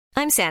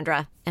I'm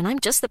Sandra, and I'm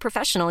just the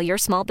professional your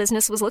small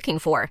business was looking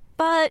for.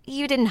 But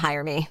you didn't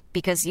hire me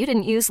because you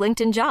didn't use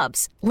LinkedIn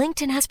Jobs.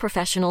 LinkedIn has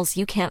professionals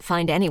you can't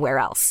find anywhere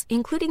else,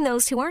 including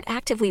those who aren't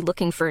actively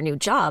looking for a new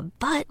job,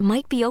 but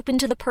might be open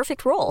to the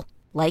perfect role,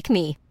 like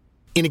me.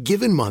 In a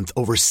given month,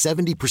 over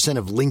 70%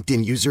 of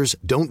LinkedIn users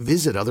don't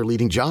visit other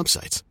leading job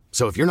sites.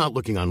 So if you're not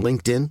looking on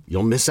LinkedIn,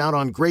 you'll miss out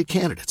on great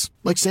candidates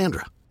like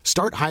Sandra.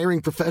 Start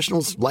hiring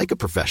professionals like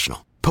a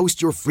professional.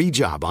 Post your free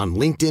job on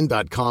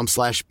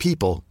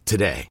linkedin.com/people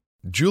today.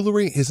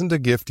 Jewelry isn't a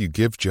gift you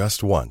give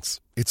just once.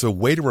 It's a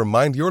way to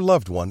remind your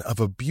loved one of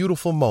a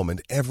beautiful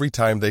moment every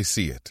time they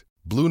see it.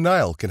 Blue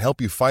Nile can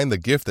help you find the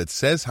gift that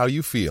says how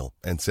you feel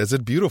and says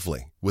it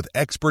beautifully, with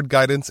expert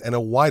guidance and a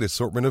wide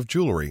assortment of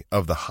jewelry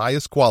of the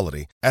highest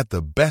quality at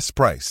the best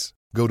price.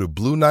 Go to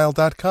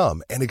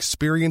BlueNile.com and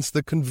experience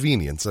the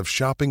convenience of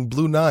shopping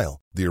Blue Nile,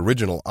 the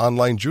original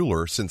online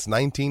jeweler since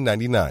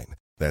 1999.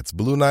 That's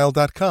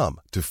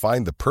BlueNile.com to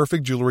find the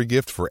perfect jewelry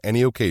gift for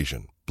any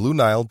occasion.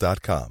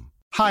 BlueNile.com.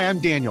 Hi, I'm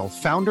Daniel,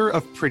 founder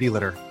of Pretty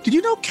Litter. Did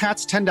you know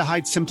cats tend to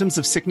hide symptoms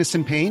of sickness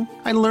and pain?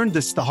 I learned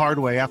this the hard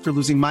way after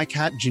losing my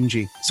cat,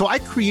 Gingy. So I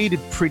created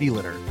Pretty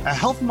Litter, a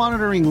health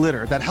monitoring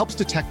litter that helps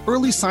detect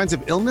early signs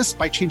of illness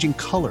by changing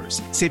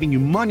colors, saving you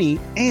money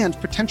and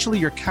potentially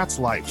your cat's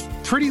life.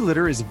 Pretty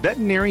Litter is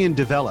veterinarian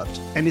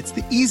developed, and it's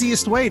the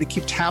easiest way to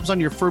keep tabs on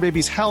your fur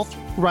baby's health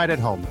right at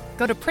home.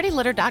 Go to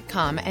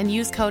prettylitter.com and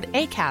use code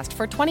ACAST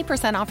for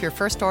 20% off your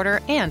first order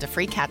and a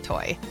free cat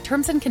toy.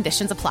 Terms and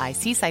conditions apply.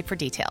 See site for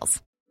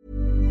details.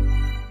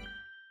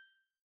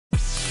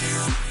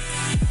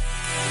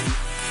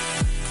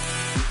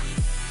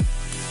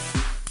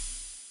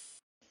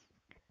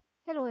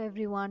 Hello,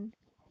 everyone,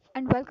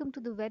 and welcome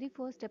to the very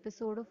first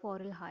episode of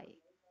Oral High.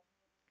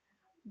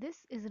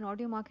 This is an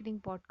audio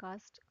marketing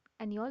podcast,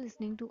 and you're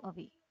listening to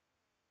Avi.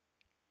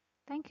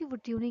 Thank you for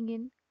tuning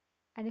in.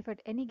 And if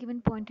at any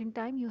given point in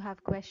time you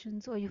have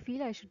questions or you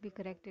feel I should be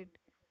corrected,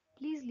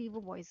 please leave a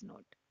voice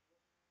note.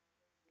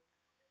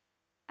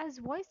 As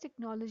voice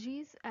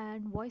technologies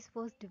and voice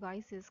first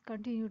devices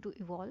continue to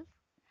evolve,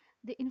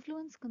 they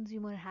influence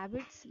consumer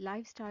habits,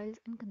 lifestyles,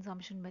 and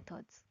consumption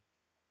methods.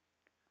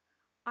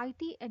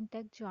 IT and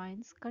tech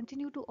giants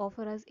continue to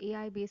offer us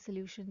AI-based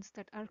solutions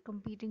that are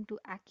competing to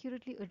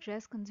accurately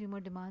address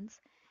consumer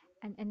demands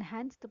and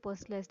enhance the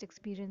personalized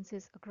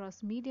experiences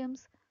across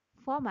mediums,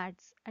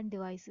 formats, and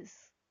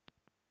devices.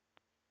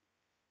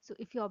 So,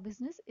 if your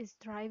business is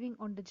thriving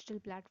on digital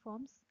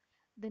platforms,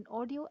 then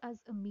audio as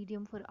a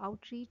medium for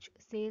outreach,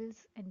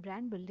 sales, and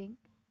brand building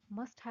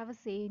must have a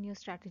say in your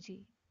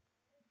strategy.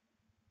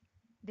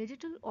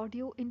 Digital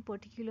audio, in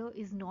particular,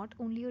 is not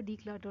only a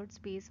decluttered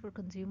space for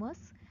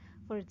consumers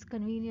for its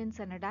convenience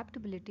and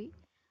adaptability,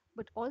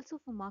 but also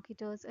for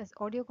marketers, as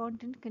audio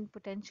content can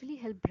potentially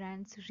help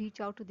brands reach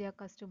out to their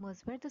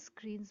customers where the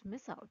screens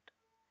miss out.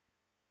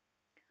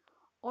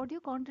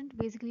 Audio content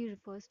basically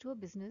refers to a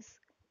business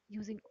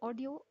using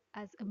audio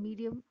as a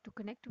medium to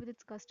connect with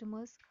its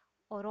customers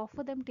or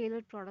offer them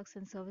tailored products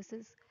and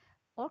services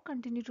or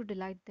continue to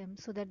delight them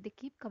so that they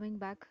keep coming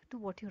back to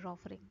what you're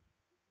offering.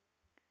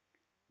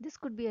 This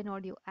could be an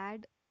audio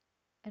ad,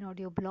 an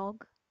audio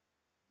blog,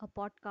 a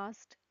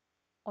podcast,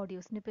 audio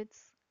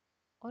snippets,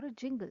 or a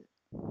jingle.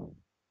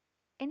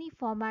 Any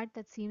format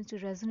that seems to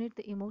resonate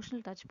the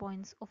emotional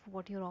touchpoints of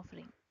what you're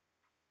offering.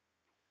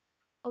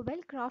 A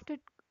well crafted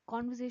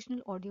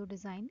conversational audio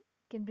design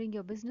can bring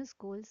your business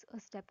goals a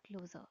step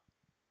closer.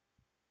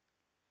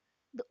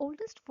 The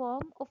oldest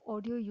form of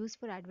audio used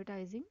for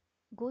advertising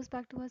goes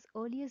back to as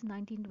early as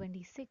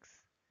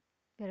 1926,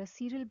 where a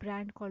cereal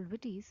brand called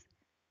Wheaties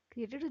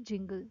created a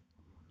jingle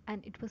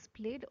and it was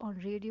played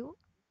on radio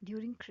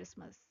during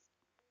Christmas.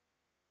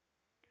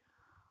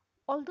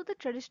 Although the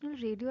traditional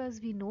radio as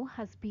we know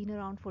has been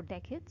around for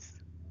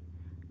decades,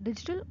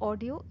 digital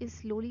audio is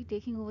slowly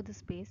taking over the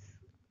space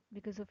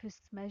because of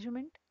its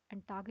measurement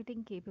and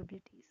targeting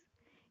capabilities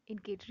in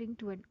catering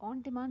to an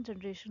on demand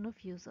generation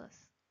of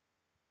users.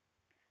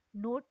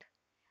 Note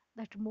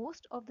that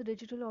most of the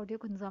digital audio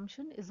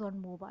consumption is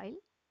on mobile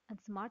and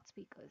smart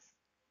speakers.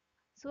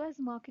 So, as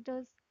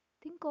marketers,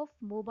 think of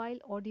mobile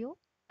audio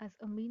as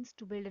a means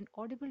to build an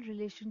audible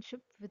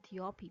relationship with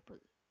your people.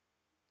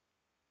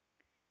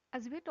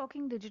 As we're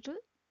talking digital,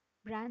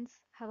 brands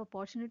have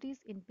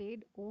opportunities in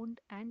paid, owned,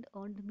 and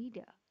earned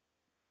media.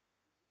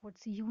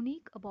 What's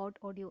unique about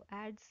audio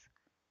ads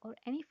or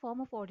any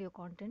form of audio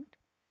content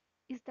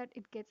is that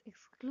it gets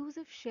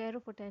exclusive share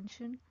of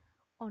attention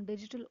on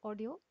digital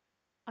audio,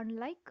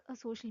 unlike a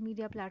social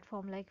media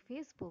platform like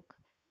Facebook,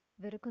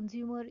 where a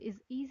consumer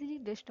is easily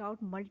dished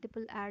out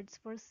multiple ads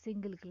for a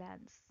single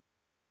glance.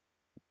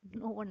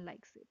 No one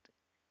likes it.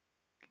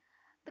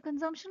 The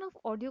consumption of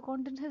audio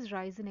content has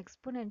risen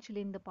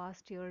exponentially in the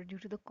past year due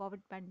to the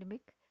COVID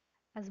pandemic,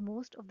 as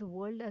most of the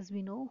world, as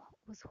we know,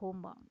 was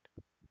homebound.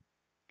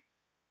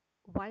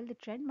 While the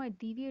trend might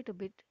deviate a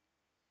bit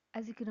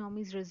as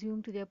economies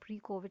resume to their pre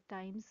COVID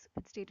times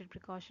with stated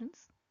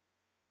precautions,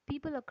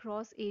 people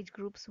across age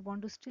groups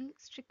want to still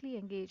strictly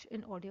engage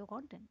in audio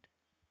content.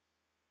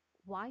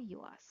 Why,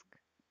 you ask?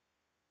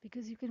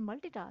 Because you can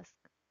multitask.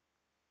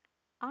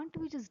 Aren't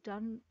we just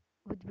done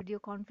with video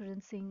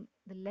conferencing,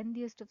 the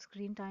lengthiest of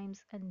screen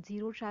times, and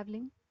zero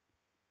traveling?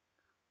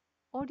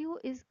 Audio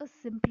is a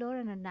simpler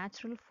and a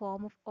natural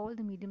form of all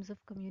the mediums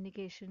of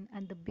communication,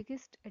 and the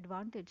biggest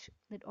advantage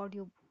that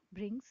audio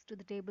brings to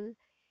the table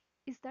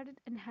is that it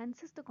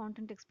enhances the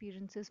content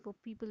experiences for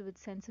people with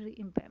sensory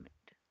impairment.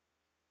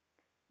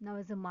 Now,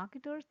 as a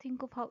marketer,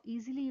 think of how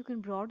easily you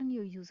can broaden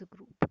your user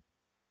group.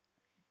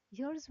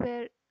 Here's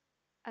where,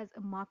 as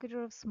a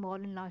marketer of small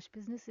and large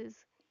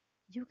businesses,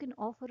 you can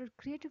offer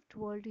a creative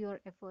twirl to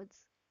your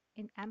efforts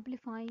in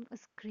amplifying a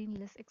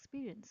screenless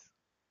experience.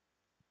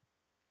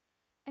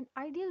 An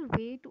ideal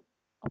way to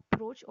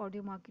approach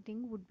audio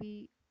marketing would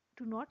be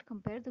to not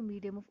compare the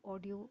medium of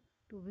audio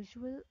to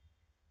visual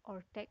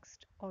or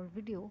text or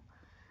video,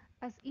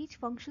 as each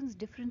functions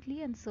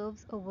differently and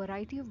serves a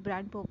variety of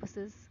brand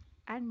purposes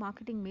and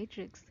marketing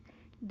matrix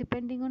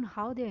depending on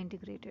how they are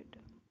integrated.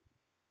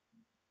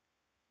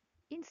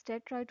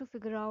 Instead, try to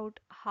figure out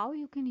how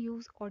you can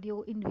use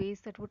audio in ways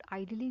that would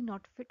ideally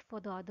not fit for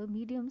the other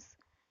mediums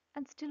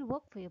and still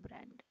work for your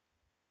brand.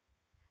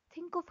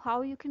 Think of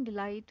how you can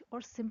delight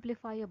or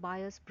simplify a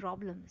buyer's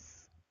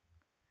problems.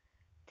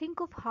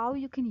 Think of how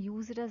you can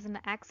use it as an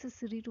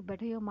accessory to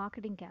better your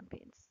marketing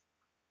campaigns.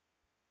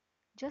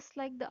 Just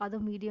like the other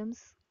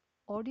mediums,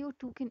 audio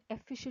too can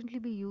efficiently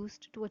be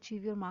used to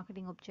achieve your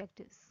marketing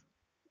objectives,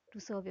 to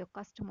serve your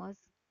customers,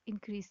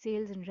 increase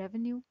sales and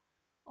revenue,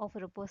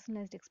 offer a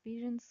personalized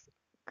experience,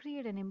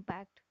 create an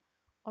impact,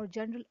 or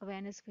general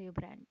awareness for your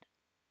brand.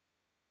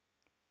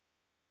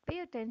 Pay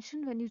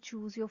attention when you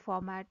choose your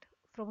format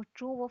from a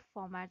trove of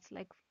formats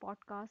like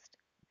podcast,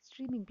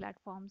 streaming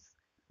platforms,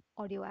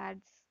 audio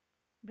ads,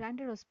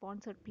 branded or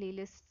sponsored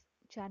playlists,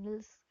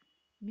 channels,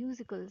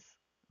 musicals,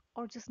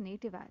 or just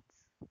native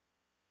ads.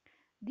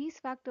 These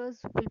factors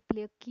will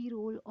play a key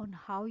role on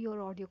how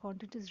your audio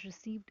content is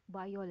received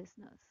by your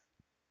listeners.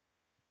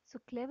 So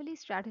cleverly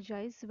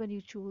strategize when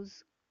you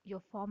choose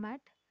your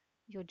format,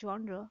 your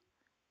genre,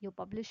 your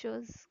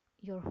publishers,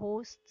 your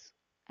hosts,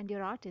 and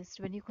your artists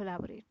when you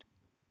collaborate.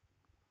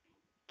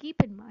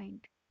 Keep in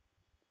mind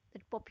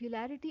that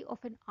popularity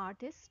of an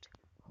artist,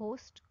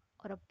 host,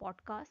 or a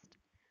podcast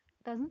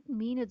doesn't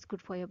mean it's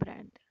good for your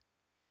brand.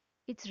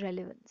 It's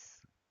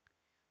relevance.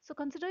 So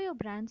consider your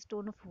brand's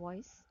tone of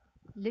voice,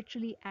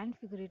 literally and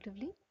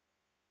figuratively,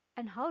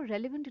 and how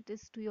relevant it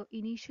is to your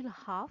initial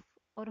half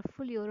or a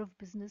full year of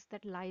business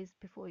that lies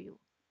before you.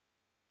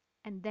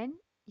 And then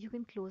you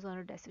can close on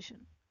a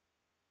decision.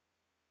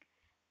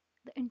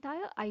 The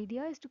entire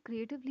idea is to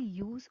creatively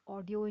use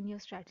audio in your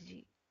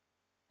strategy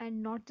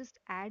and not just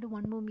add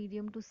one more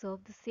medium to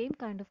serve the same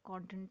kind of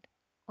content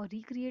or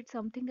recreate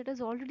something that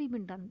has already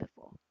been done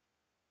before.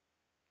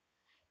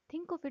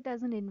 Think of it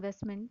as an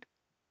investment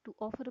to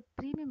offer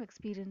a premium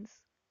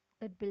experience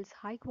that builds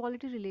high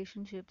quality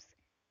relationships,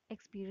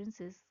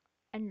 experiences,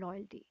 and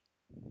loyalty.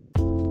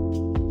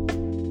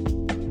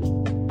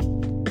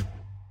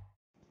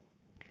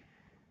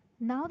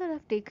 Now that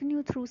I've taken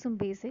you through some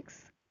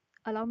basics,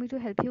 allow me to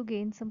help you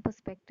gain some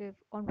perspective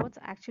on what's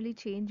actually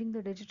changing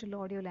the digital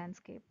audio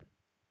landscape.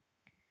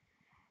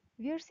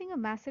 We are seeing a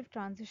massive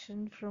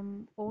transition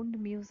from owned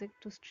music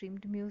to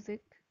streamed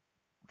music,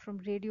 from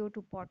radio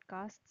to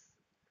podcasts,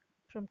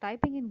 from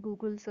typing in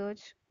Google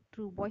search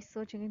to voice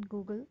searching in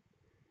Google,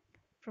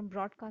 from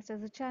broadcast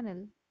as a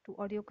channel to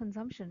audio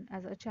consumption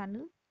as a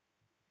channel.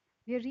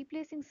 We are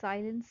replacing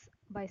silence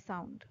by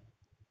sound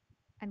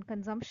and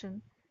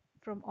consumption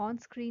from on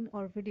screen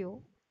or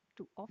video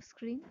to off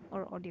screen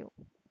or audio.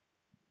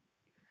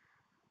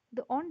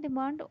 The on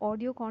demand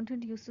audio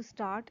content used to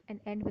start and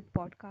end with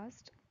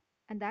podcast,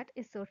 and that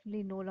is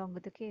certainly no longer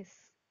the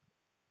case.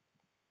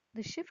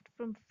 The shift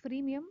from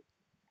freemium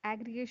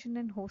aggregation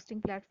and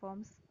hosting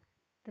platforms,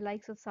 the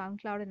likes of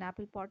SoundCloud and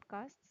Apple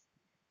Podcasts,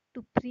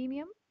 to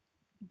premium,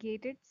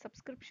 gated,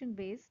 subscription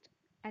based,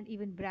 and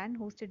even brand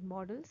hosted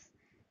models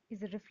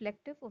is a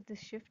reflective of this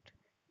shift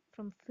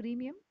from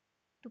freemium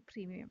to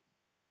premium.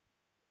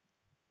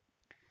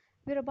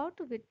 We're about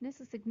to witness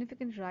a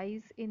significant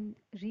rise in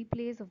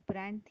replays of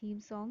brand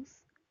theme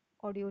songs,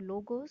 audio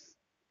logos,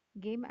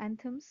 game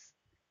anthems,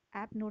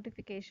 app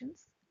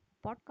notifications,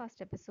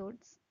 podcast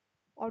episodes,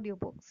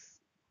 audiobooks,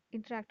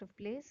 interactive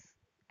plays,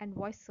 and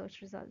voice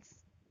search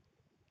results.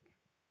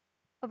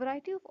 A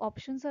variety of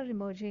options are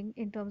emerging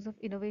in terms of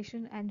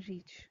innovation and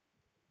reach.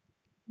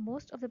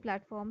 Most of the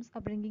platforms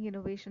are bringing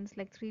innovations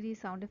like 3D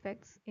sound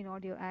effects in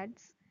audio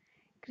ads,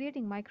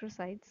 creating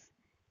microsites,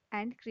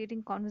 and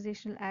creating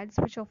conversational ads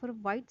which offer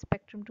a wide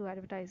spectrum to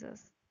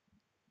advertisers.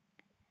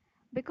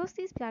 Because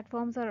these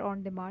platforms are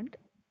on demand,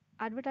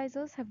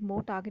 advertisers have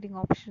more targeting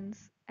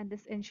options and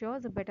this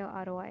ensures a better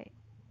ROI.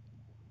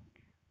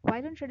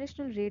 While on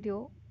traditional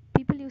radio,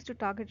 people used to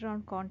target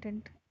around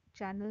content,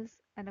 channels,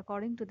 and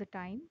according to the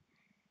time,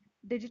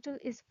 digital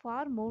is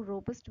far more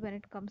robust when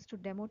it comes to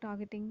demo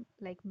targeting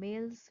like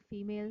males,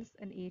 females,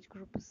 and age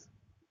groups.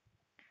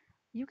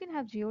 You can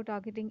have geo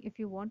targeting if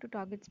you want to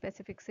target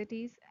specific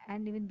cities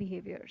and even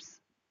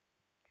behaviors.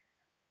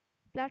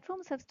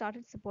 Platforms have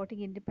started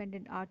supporting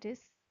independent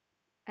artists,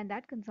 and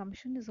that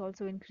consumption is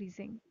also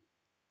increasing.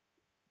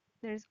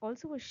 There is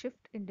also a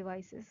shift in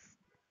devices.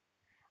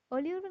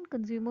 Earlier, when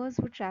consumers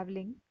were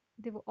traveling,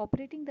 they were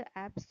operating the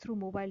apps through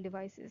mobile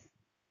devices.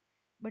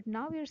 But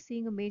now we are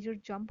seeing a major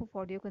jump of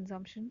audio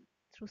consumption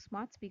through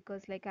smart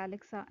speakers like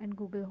Alexa and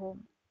Google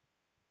Home.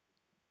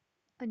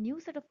 A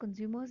new set of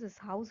consumers is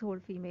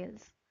household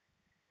females.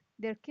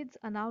 Their kids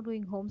are now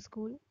doing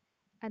homeschool,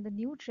 and the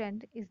new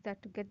trend is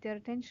that to get their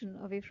attention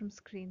away from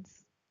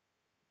screens.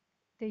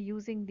 They're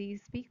using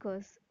these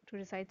speakers to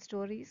recite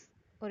stories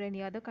or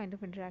any other kind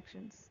of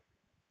interactions.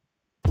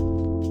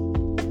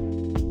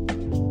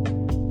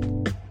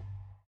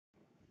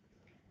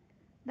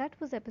 That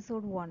was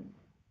episode 1.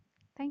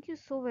 Thank you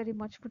so very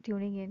much for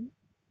tuning in,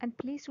 and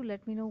please do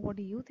let me know what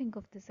do you think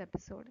of this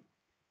episode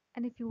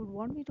and if you would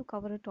want me to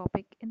cover a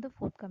topic in the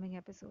forthcoming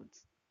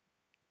episodes.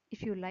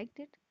 If you liked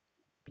it,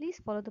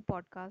 please follow the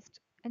podcast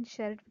and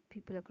share it with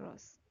people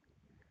across.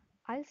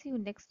 I'll see you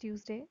next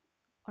Tuesday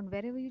on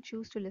wherever you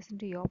choose to listen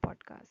to your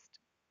podcast.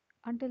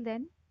 Until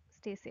then,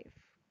 stay safe.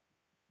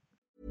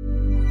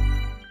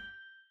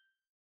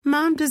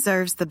 Mom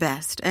deserves the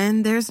best,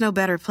 and there's no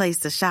better place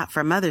to shop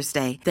for Mother's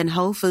Day than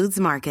Whole Foods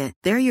Market.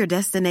 They're your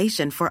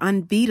destination for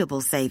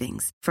unbeatable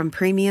savings, from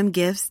premium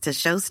gifts to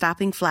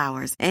show-stopping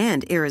flowers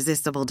and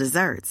irresistible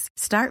desserts.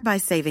 Start by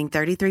saving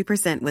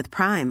 33% with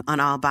Prime on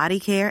all body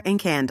care and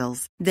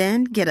candles.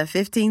 Then get a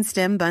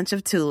 15-stem bunch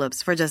of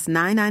tulips for just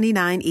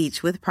 $9.99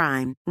 each with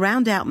Prime.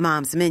 Round out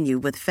Mom's menu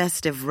with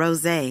festive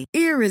rosé,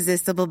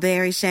 irresistible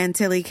berry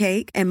chantilly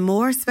cake, and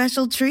more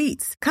special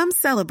treats. Come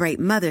celebrate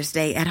Mother's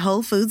Day at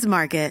Whole Foods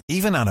Market.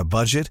 Even on a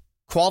budget,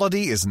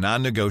 quality is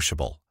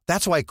non-negotiable.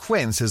 That's why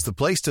Quince is the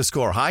place to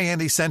score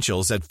high-end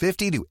essentials at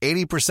 50 to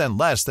 80%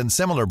 less than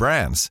similar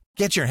brands.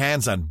 Get your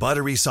hands on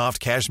buttery soft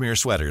cashmere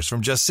sweaters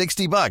from just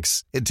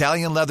 $60,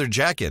 Italian leather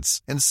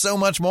jackets, and so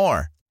much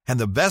more. And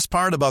the best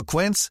part about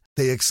Quince,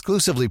 they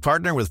exclusively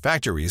partner with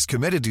factories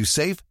committed to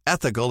safe,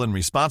 ethical, and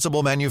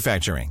responsible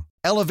manufacturing.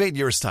 Elevate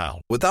your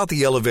style without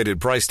the elevated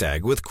price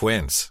tag with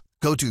Quince.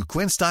 Go to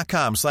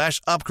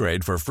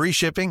quince.com/upgrade for free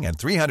shipping and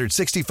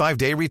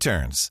 365-day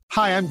returns.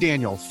 Hi, I'm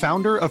Daniel,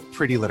 founder of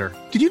Pretty Litter.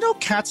 Did you know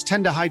cats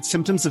tend to hide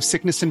symptoms of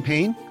sickness and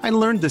pain? I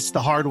learned this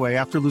the hard way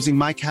after losing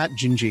my cat,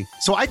 Gingy.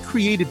 So I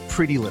created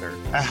Pretty Litter,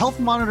 a health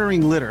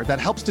monitoring litter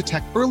that helps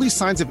detect early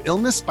signs of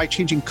illness by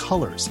changing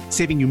colors,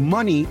 saving you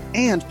money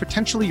and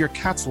potentially your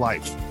cat's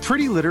life.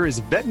 Pretty Litter is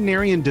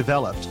veterinarian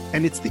developed,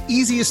 and it's the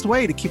easiest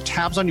way to keep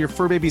tabs on your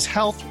fur baby's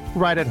health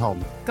right at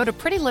home. Go to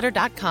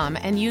prettylitter.com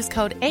and use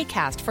code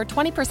ACAST for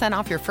 20%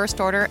 off your first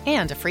order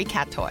and a free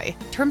cat toy.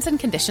 Terms and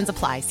conditions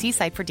apply. See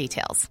site for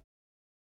details.